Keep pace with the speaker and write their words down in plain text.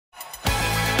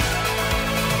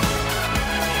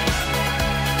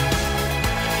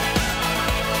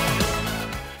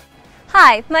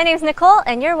Hi, my name is Nicole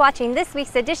and you're watching this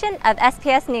week's edition of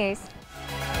SPS News.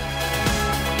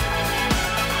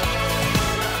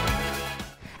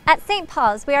 At St.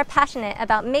 Paul's, we are passionate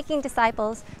about making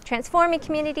disciples, transforming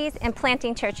communities, and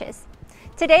planting churches.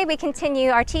 Today we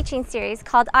continue our teaching series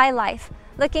called iLife,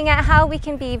 looking at how we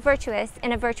can be virtuous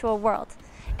in a virtual world.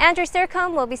 Andrew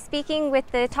Sercombe will be speaking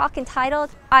with the talk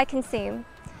entitled, I Consume.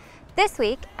 This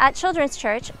week, at Children's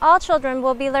Church, all children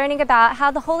will be learning about how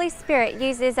the Holy Spirit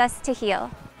uses us to heal.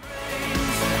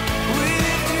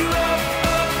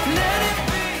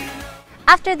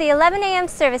 After the 11 a.m.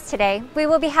 service today, we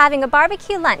will be having a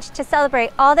barbecue lunch to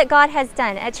celebrate all that God has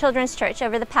done at Children's Church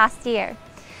over the past year.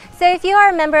 So if you are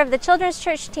a member of the Children's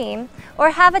Church team or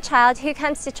have a child who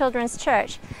comes to Children's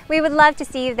Church, we would love to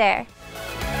see you there.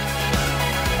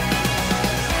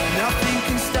 Nothing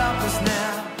can stop us now.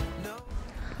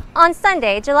 On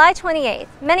Sunday, July 28th,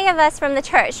 many of us from the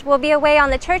church will be away on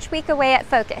the Church Week Away at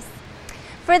Focus.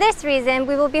 For this reason,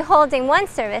 we will be holding one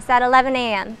service at 11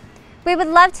 a.m. We would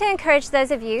love to encourage those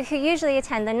of you who usually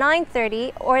attend the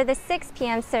 9:30 or the 6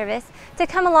 p.m. service to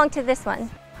come along to this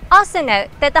one. Also note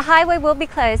that the highway will be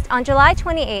closed on July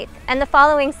 28th and the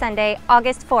following Sunday,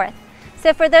 August 4th.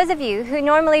 So for those of you who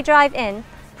normally drive in,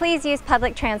 please use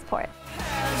public transport.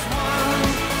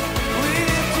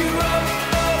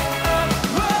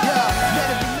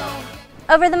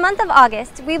 Over the month of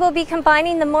August, we will be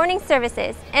combining the morning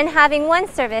services and having one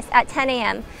service at 10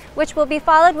 a.m., which will be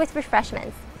followed with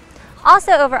refreshments.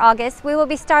 Also over August, we will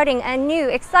be starting a new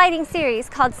exciting series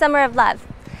called Summer of Love,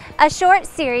 a short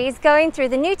series going through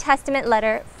the New Testament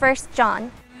letter, 1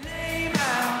 John.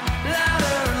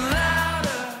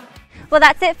 Well,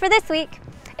 that's it for this week.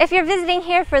 If you're visiting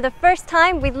here for the first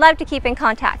time, we'd love to keep in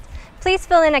contact. Please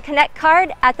fill in a Connect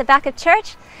card at the back of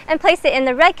church and place it in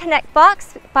the red Connect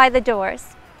box by the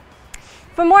doors.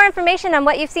 For more information on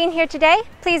what you've seen here today,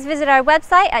 please visit our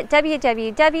website at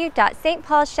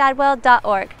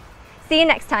www.stpaulshadwell.org. See you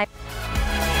next time.